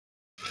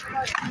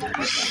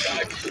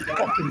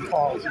Fucking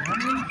calls,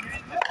 man.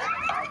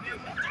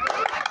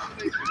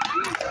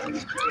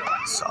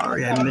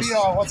 Sorry, I missed.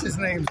 What's his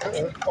name?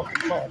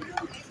 Fucking call.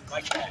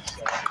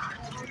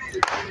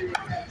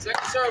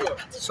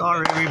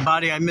 Sorry,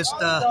 everybody. I missed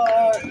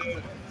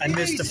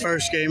the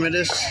first game of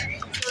this.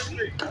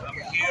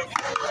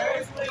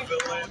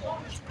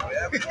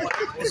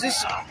 Is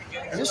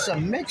this a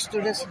mixed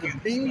or this the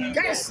bean?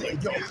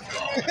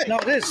 No,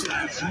 this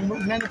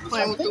men are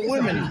playing with the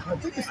women. I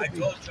think it's a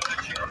bean.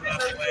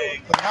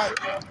 But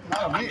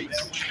not a mix.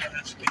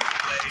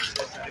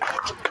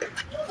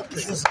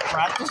 Is this a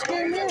practice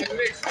game here?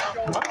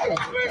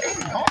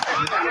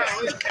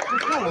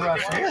 No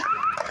rush here.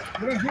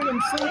 You don't hear them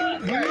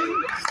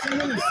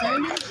singing and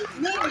singing?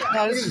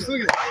 No, this is.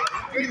 Look at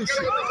this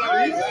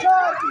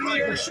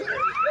shit.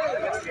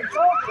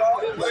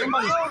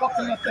 Somebody's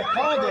fucking up the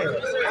car there.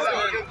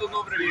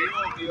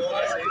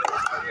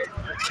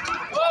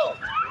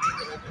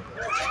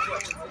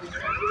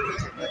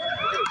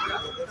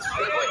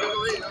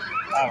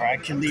 All right,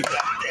 I can leave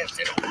that there if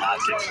they don't like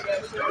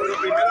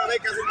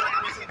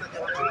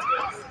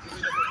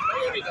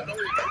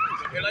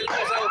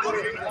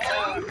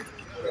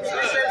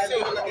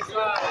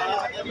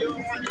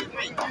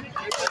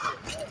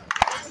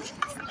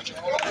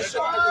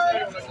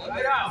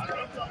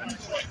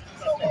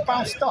It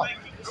bounced up.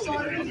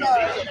 It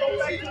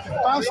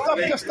bounced up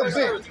just a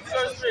bit.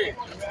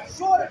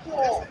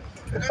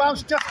 It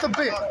bounced just a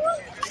bit.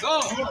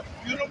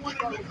 You don't want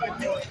to look like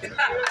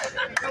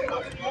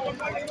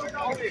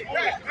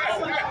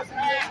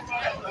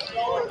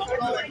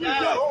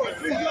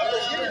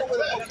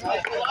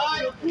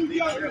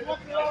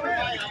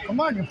Come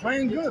on, you're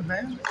playing good,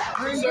 man.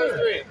 Playing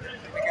good.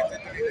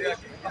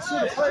 I should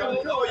have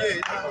played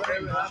good.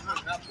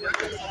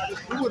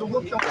 We would have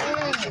whooped your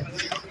ass.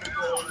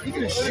 You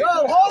can shoot. Yo,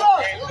 hold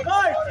on.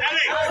 Nice.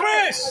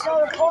 Chris,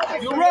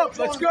 you're up.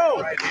 Let's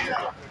go.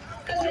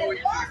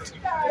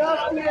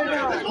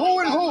 Who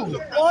and who?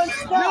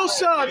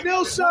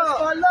 Nilsa.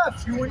 My left.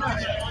 You and I.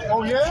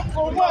 Oh, yeah?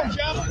 For what,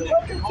 Jeff?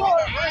 Looking for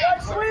it.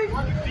 Next week.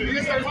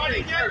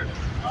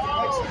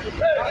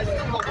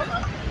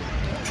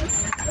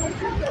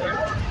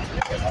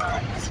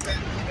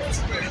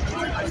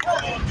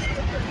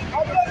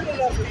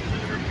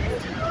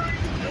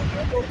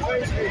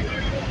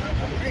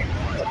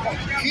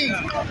 Key.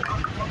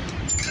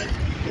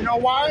 You know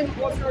why?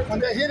 When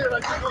they hit it, I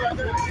just go like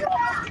this.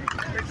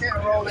 They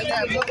can't roll. They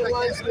can't look. They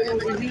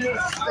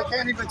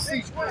can't even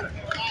see.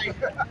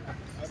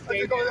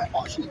 They go like,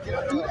 oh shit, did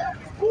I do that?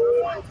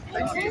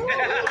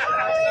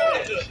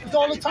 It's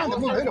all the time. They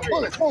move, hit a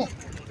bullet, boom.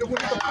 They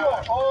would hit the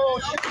floor. Oh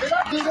shit, did I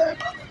do that?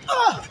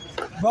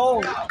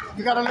 Roll.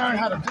 You gotta learn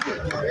how to do it.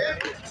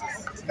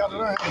 You gotta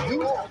learn how to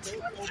do it.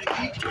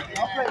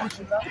 I'll play with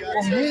you now.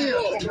 From here,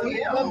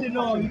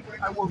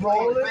 I will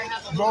roll it.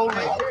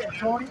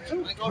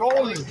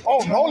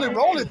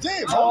 Roll it,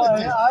 Dave. I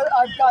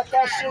got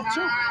that shit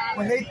too.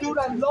 When they do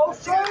that low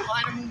shit, I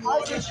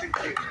just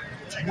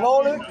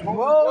roll it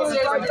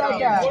right like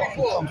that.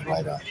 Comes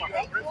right up.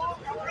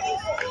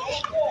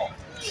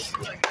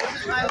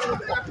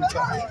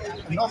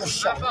 Another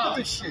shot. Look at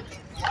this shit.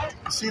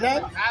 You see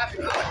that?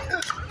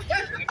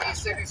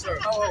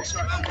 Oh,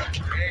 sorry.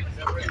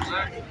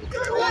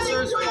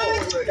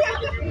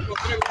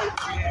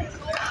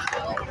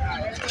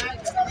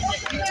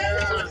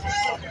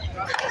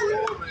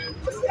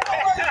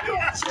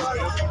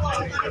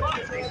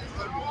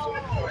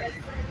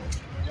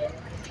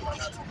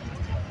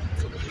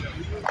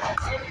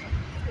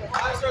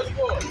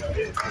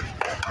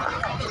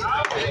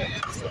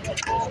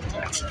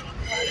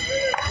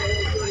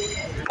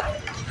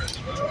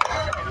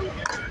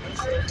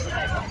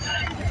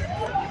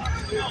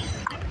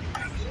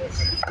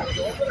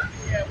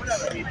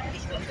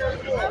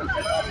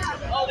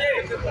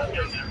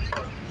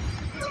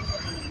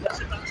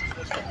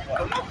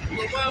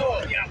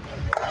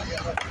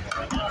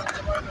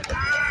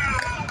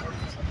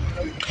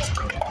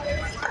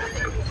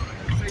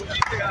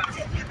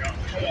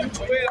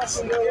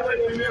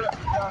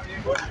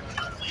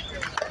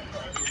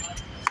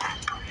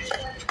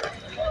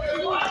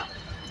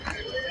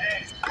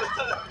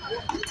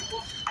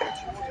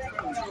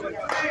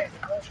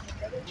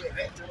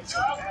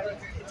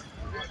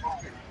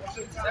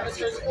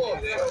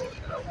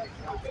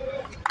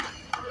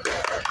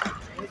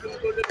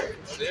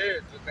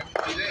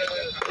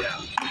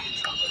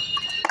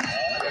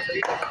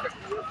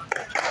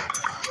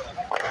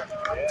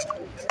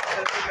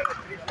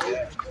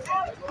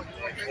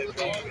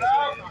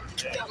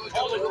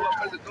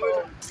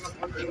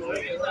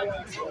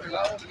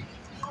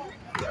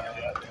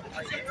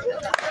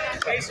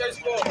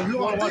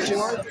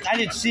 I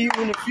didn't see you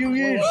in a few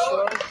years.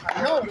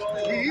 No,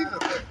 me either.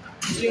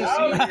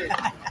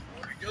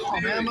 Oh,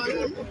 man,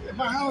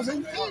 my house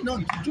ain't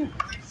nothing to do.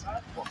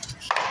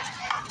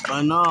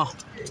 I know.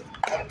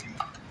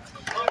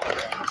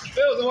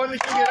 Phil, the one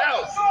that you get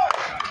out.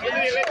 He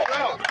didn't let it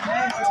out.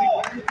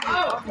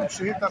 You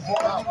should hit that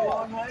ball out.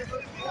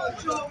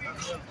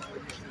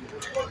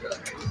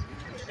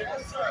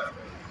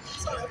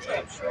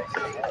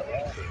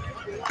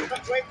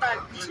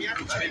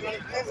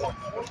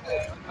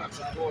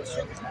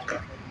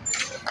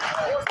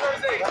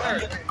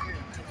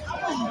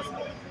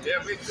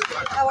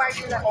 How are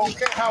you?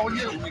 Okay, how are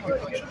you?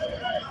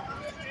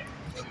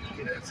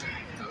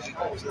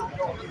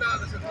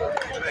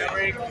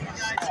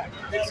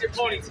 It's your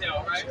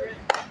ponytail, right?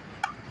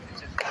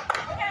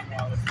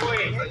 Go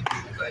ahead.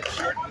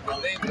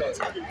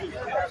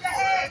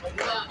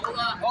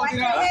 My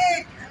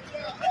head.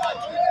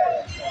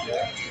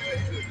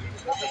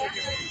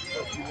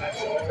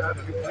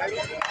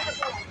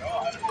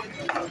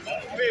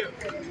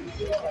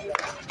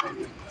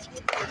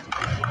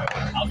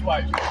 I'll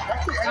watch you.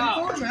 How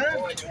you doing, man?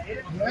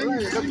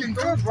 Man, you're looking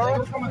good,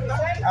 bro.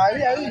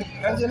 Ahí,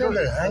 hanging in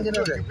there.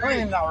 You're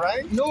playing now,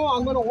 right? No,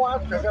 I'm gonna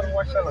watch. I gotta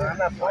watch that. I'm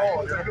not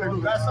playing.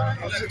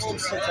 I'm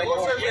 66. I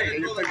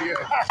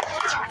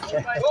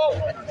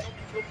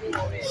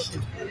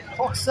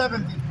Talk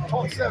 70.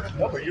 Talk 70.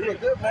 No, but you look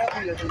good, man.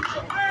 70? I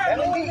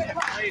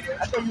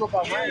thought you were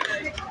about mine.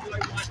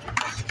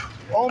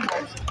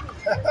 Almost.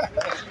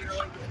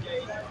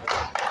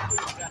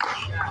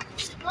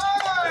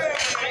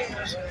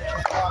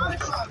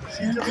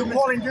 You're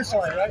calling this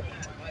one, right?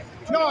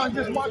 No, I'm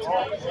just watching.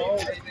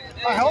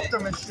 I helped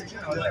them and shit, you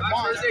know. Like,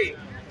 other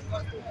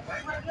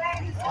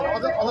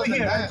than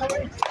that,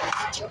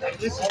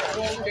 This is the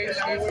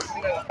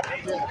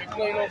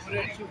playing over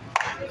there too.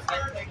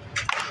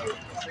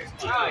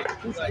 Alright,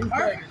 who's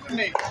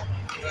playing?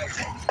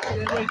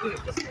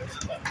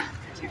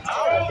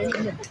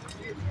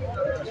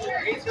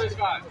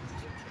 8-5.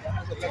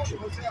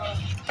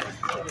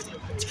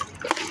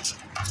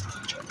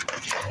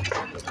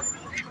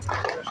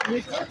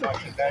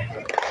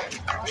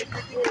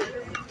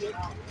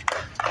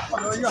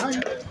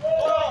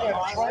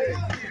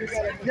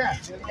 yeah.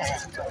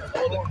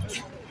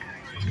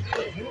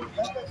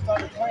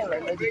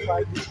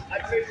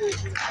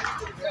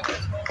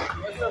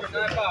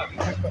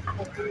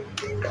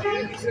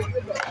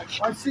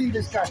 I see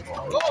this guy.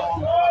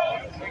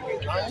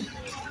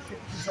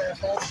 His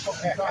asshole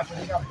fucking tough, and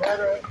he got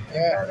better.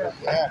 Yeah.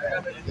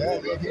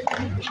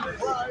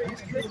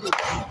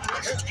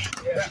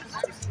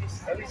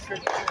 I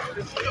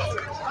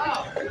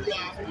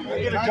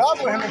did a job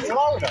with him in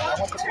Florida. I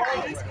went to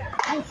Florida.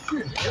 Oh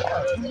shit!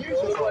 Yeah, 2 years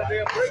ago.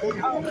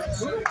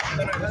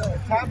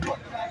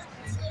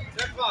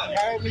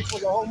 Carried me for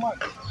the whole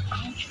month.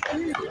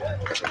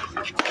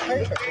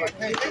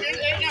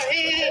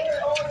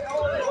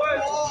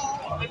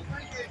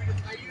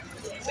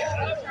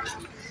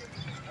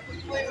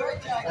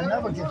 I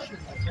never get shit.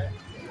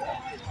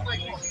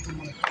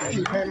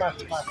 You pay my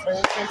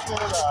train ticket,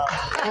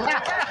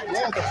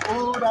 yeah, the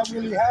food I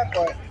really had,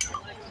 but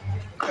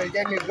they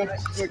gave me a good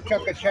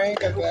chunk of change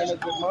at the end of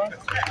the month.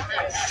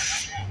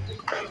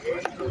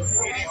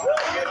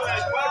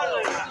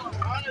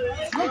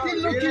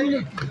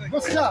 Looky.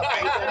 What's up?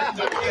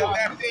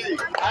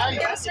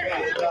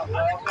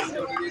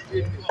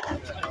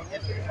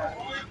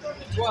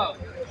 Well,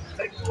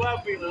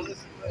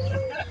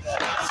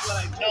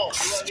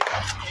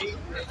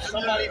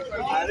 Somebody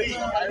from Ali.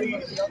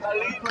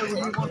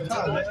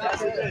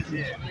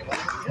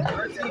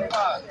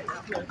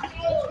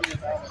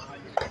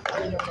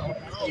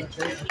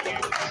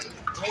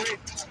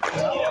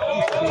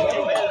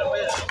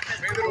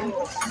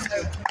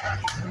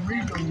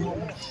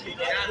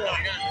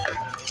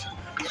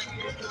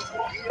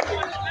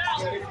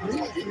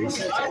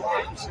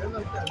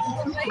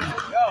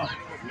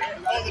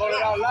 call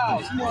it out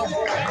loud. You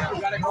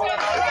gotta call it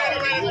out loud.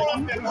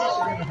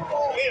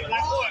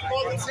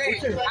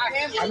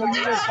 I know you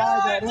just buy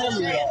that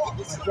earlier.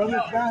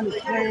 Brother's down the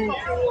train in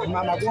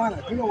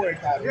Mamaguana. You know where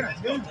it's at.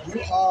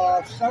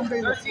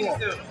 Sunday before.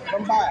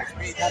 Come by.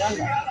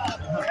 Caranga.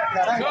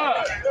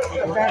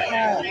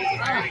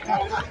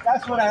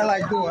 That's what I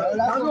like doing.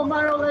 That's what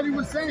my old lady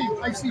was saying.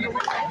 I see it.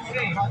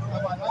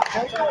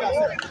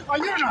 Oh,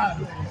 you know how to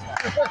do it.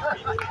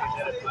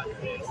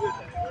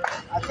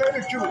 I tell you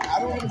the truth, I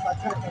don't know if I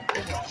tell you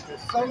the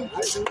some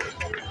I do.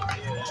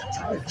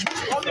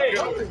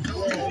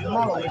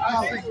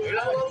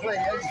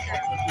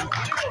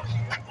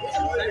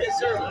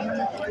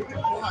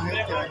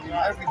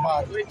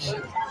 Everybody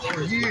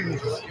for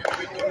years.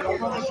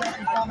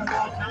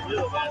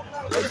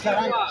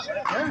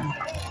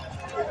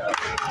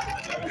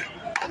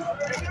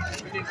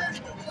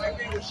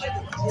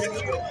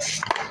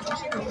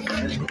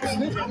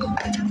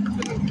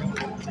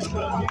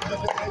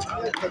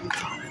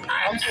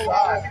 I'm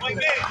sorry.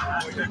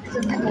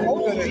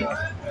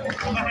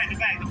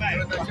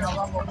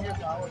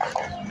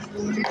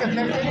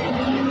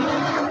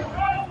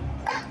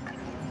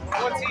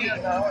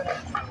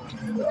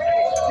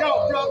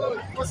 Yo,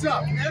 brother, what's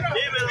up?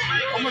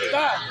 Oh my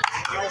God.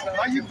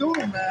 How you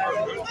doing, man?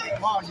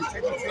 Wow, you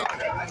taking care of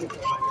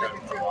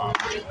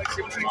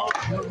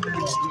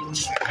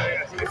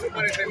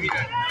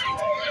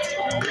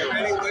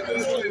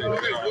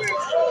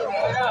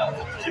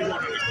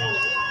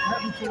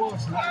happened to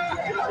us, man.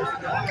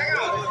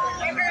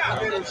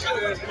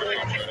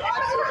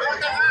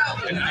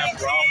 And I have a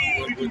problem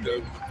with with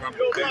the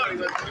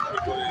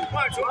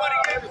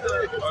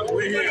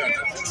we're here.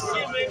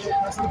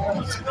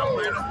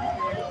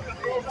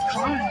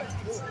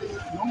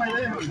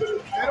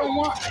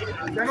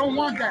 They don't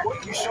want that.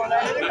 You sure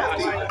that?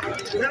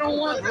 They don't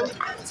want that.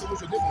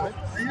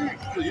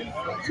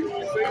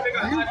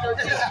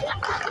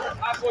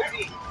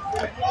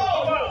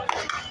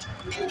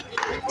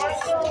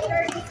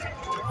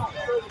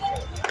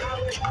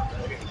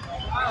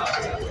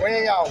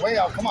 Way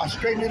out. Come on,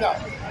 straighten it out.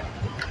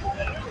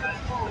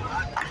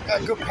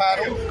 Got a good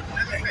paddle.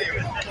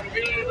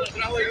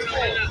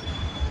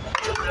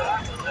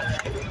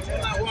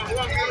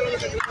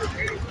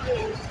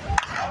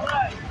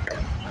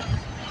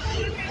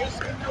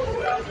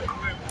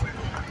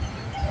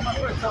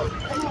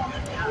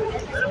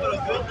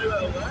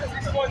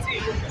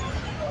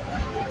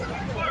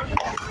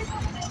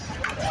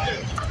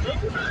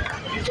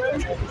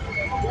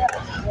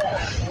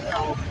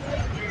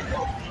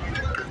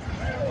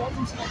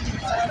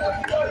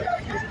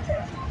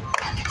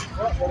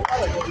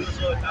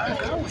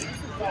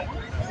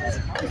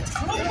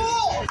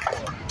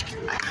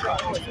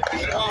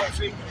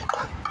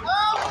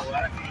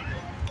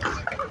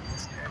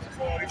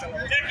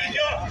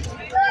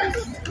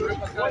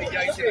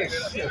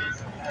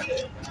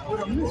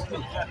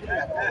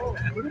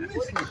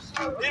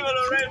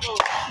 Dímelo, Rainbow.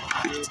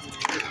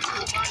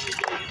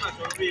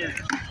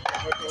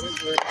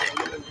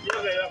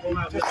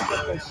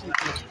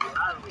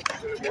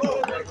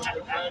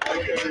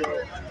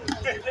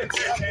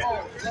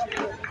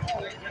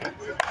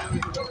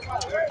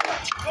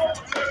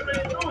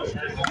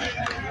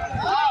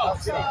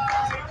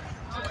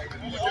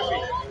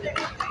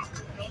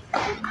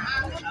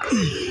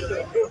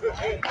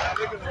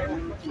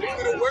 Did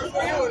it work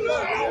for you or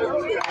not?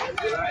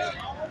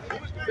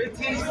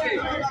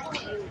 15-6.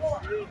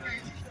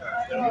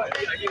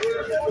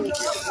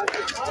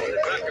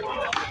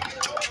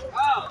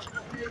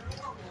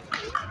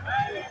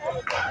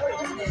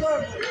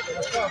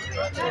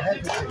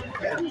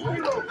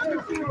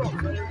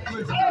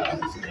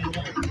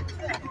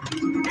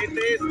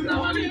 Este es la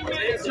ahora,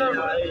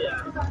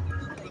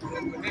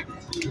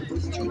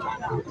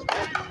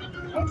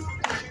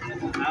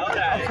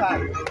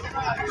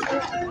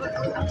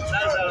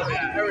 lánzalo,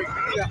 Eric.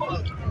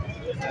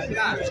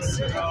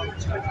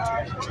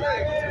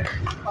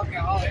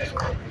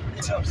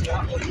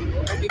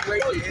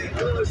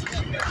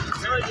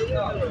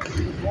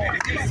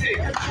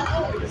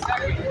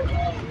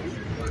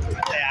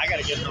 Yeah, I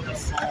gotta get it on the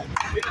phone.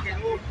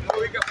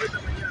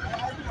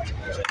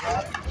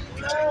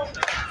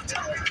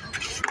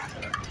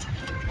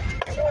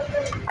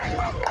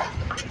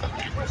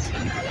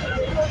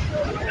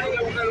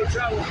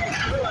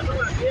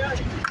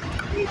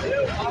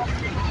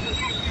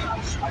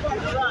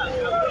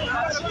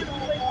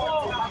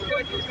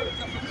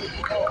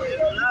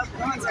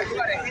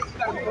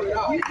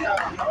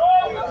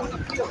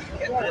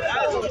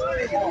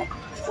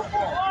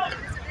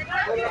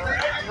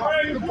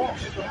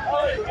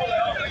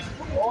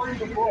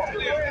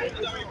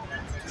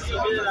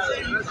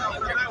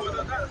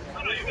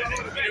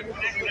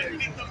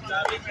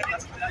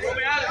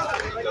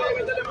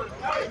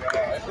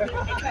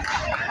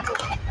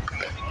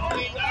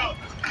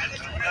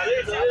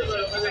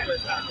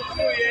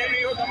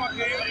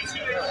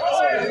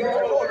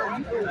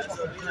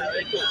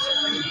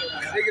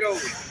 Take it over.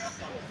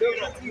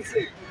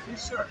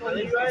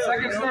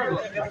 Second serve.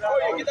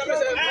 Oye, quítame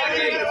ese el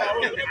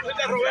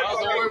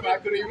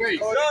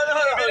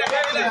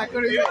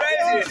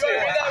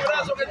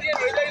brazo que tiene.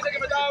 Ella dice que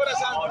me estaba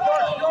abrazando.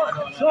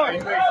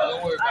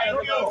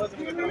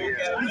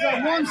 He's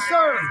got one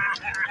serve.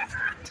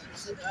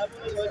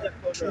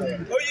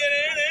 Oye,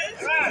 nene.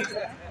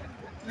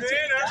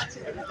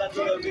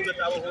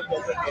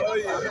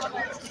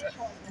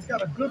 He's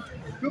got a good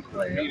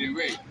player.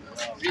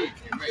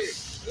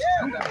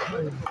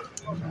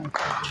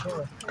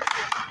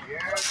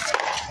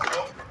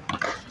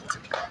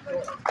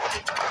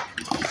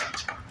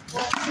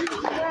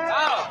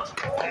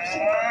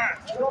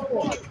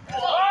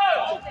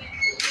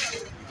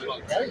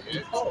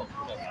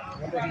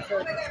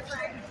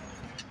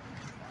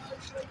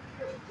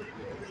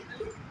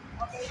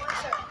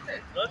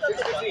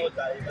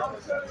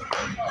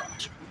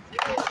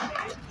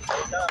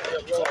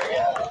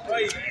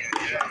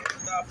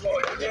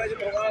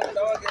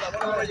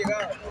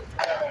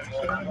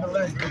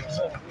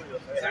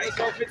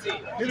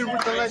 Hit him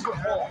with the leg.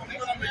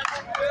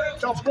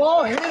 The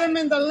ball hit him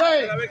in the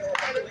leg.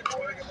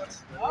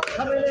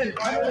 Come in.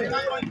 No.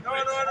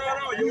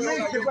 You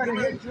make it when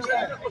it hits your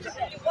leg.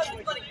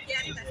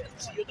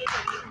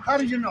 How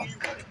do you know?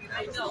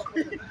 I know.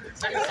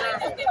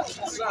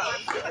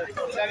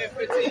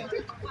 7-15.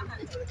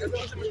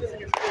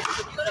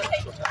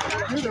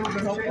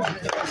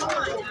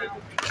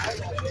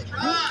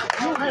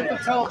 You have to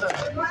tell them.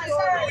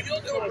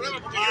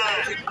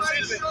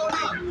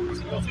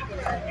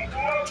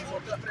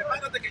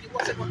 Prepárate que yo voy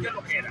a hacer cualquier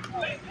loquera.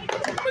 Me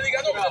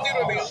diga no, que te tiro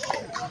el mío.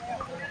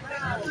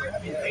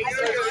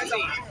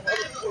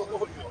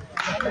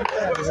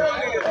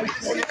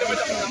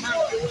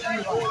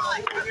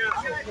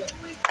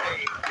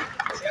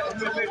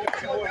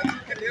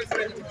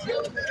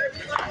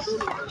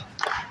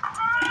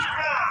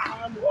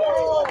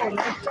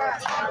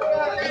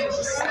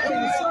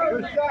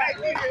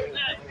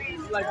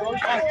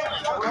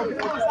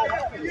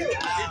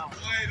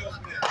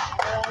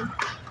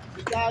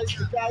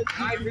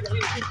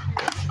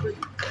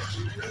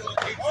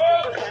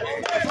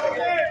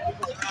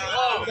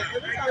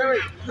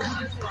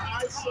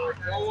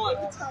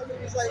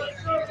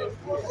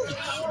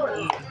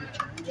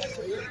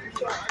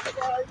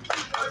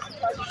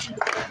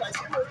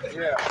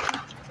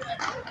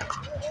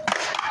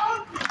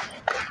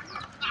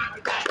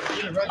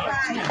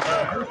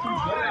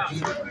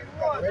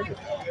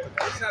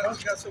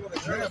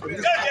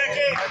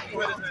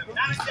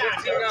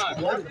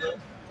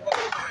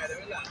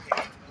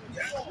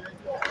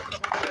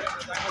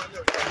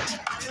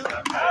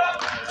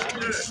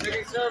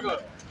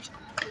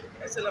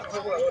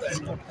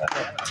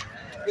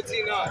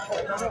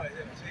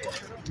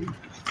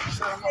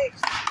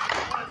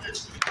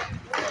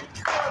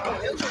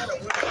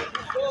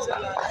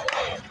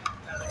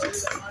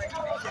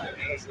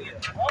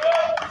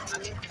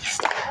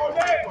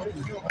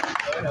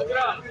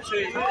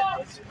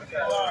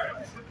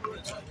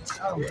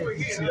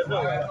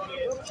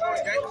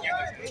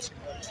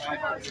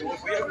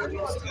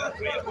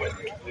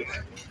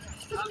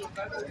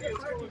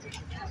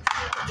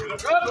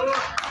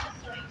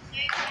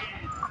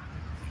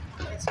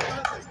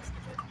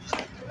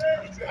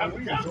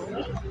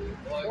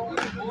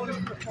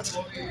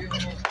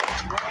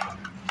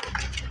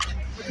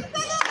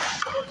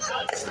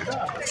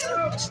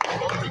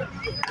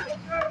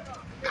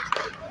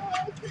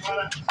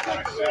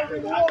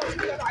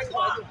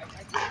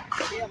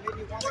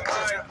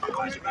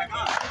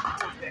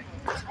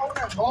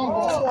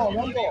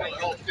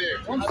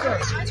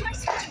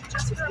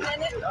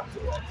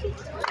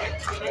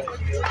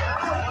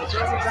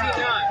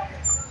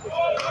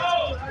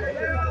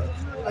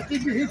 I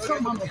think you hit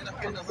something on the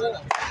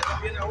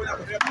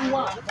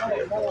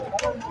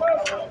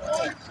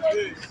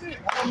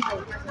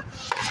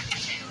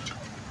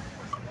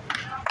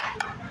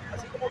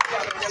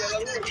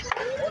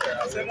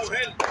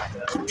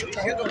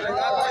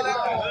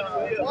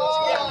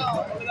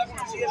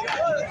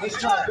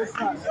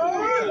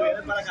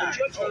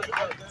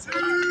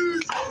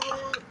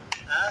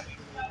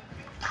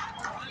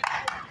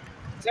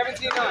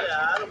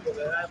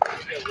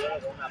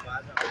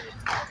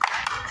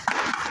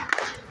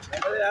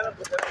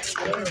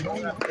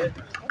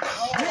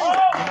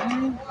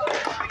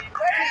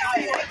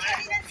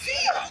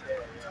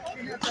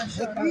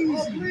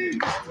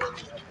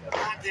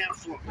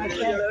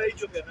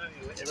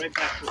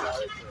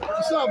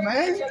What's up,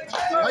 man?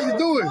 How you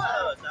doing?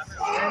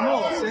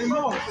 Same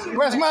old.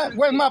 Where's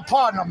my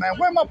partner, man?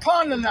 Where's my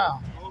partner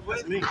now?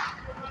 That's me.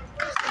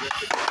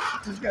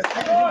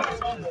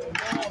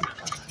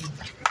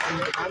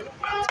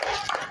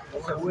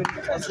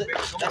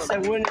 That's a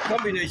winning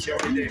combination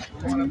right there.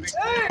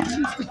 Hey, he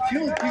used to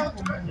kill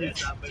people, man.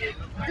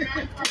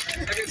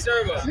 Second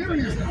server.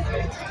 Seriously.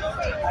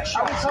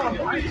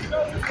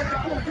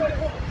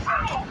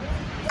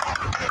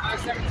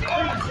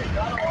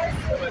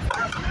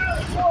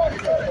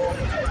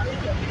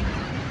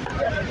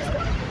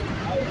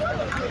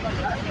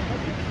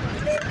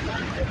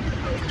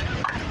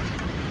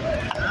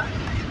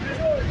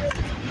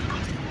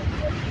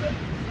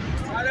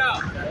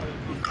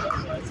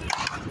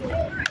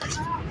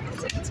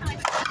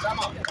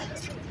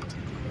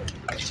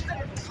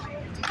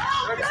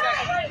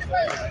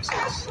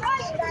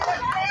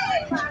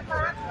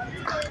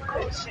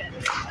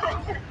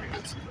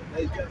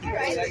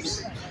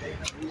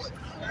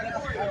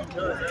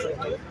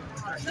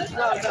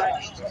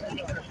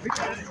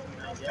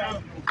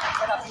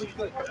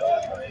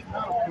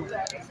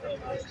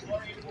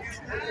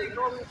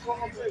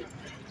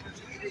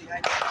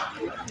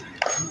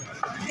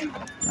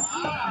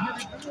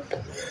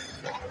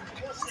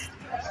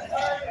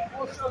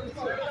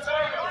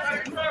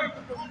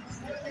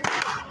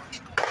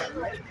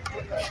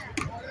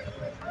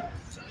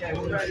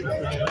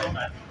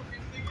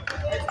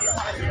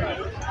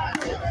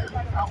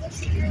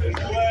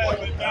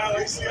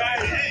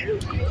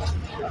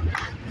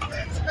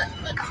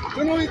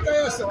 ¿Tú no viste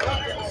eso?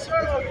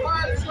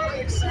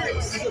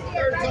 Es the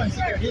third time she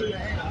got hit in the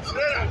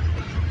hand.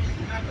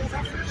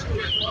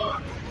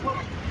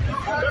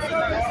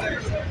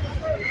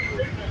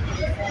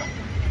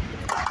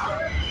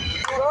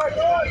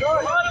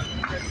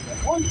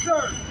 One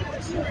serve.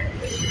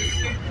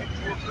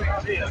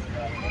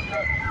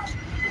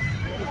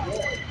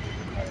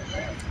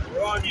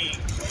 Ronnie.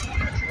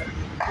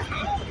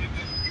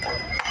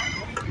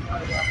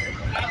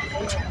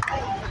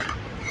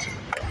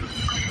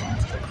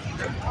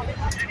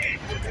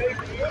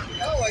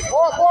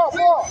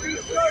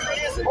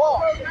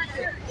 Ball.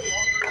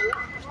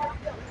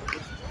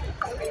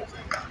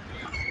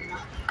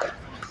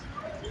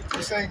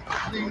 You're saying,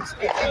 please,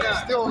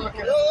 still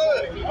looking.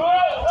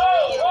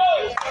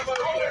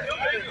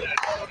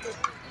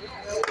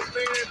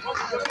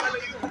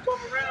 Come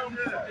around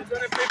and try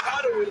to play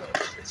Paddle with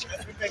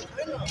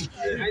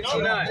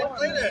 69.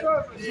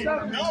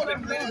 No, they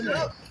play it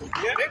up.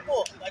 Big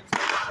ball.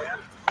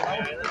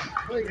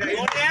 Go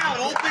down,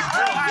 don't be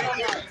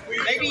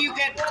maybe you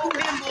get 2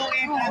 handball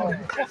and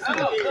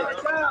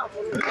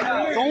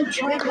Don't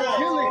try to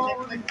kill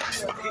it.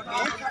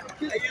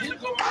 They used to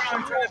go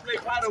around trying to play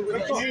paddle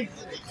with me.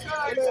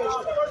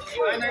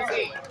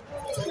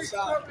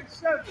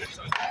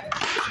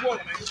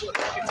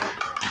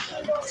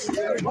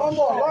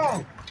 Smallball,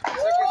 long.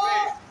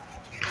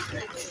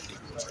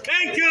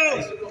 Thank you.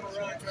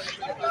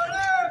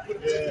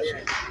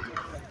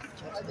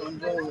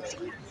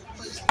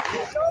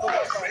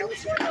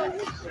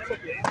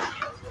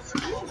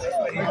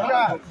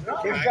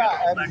 Good shot.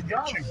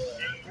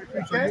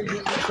 Okay.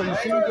 So you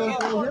see me going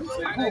through him?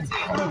 With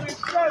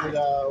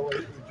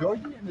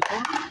Georgie and the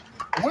Tony?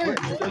 When?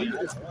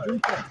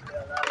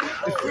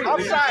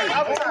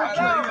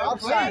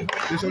 Outside.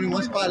 There's only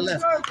one spot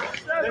left.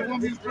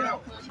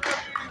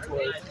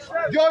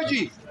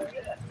 Georgie!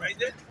 Right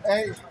there.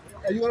 Hey,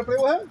 you want to play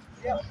with him?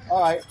 Yeah.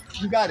 All right,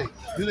 you got it.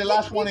 Do the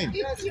last one in.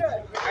 Yeah.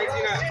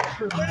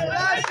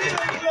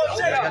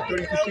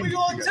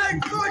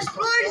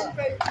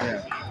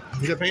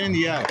 He's a pain in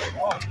the ass.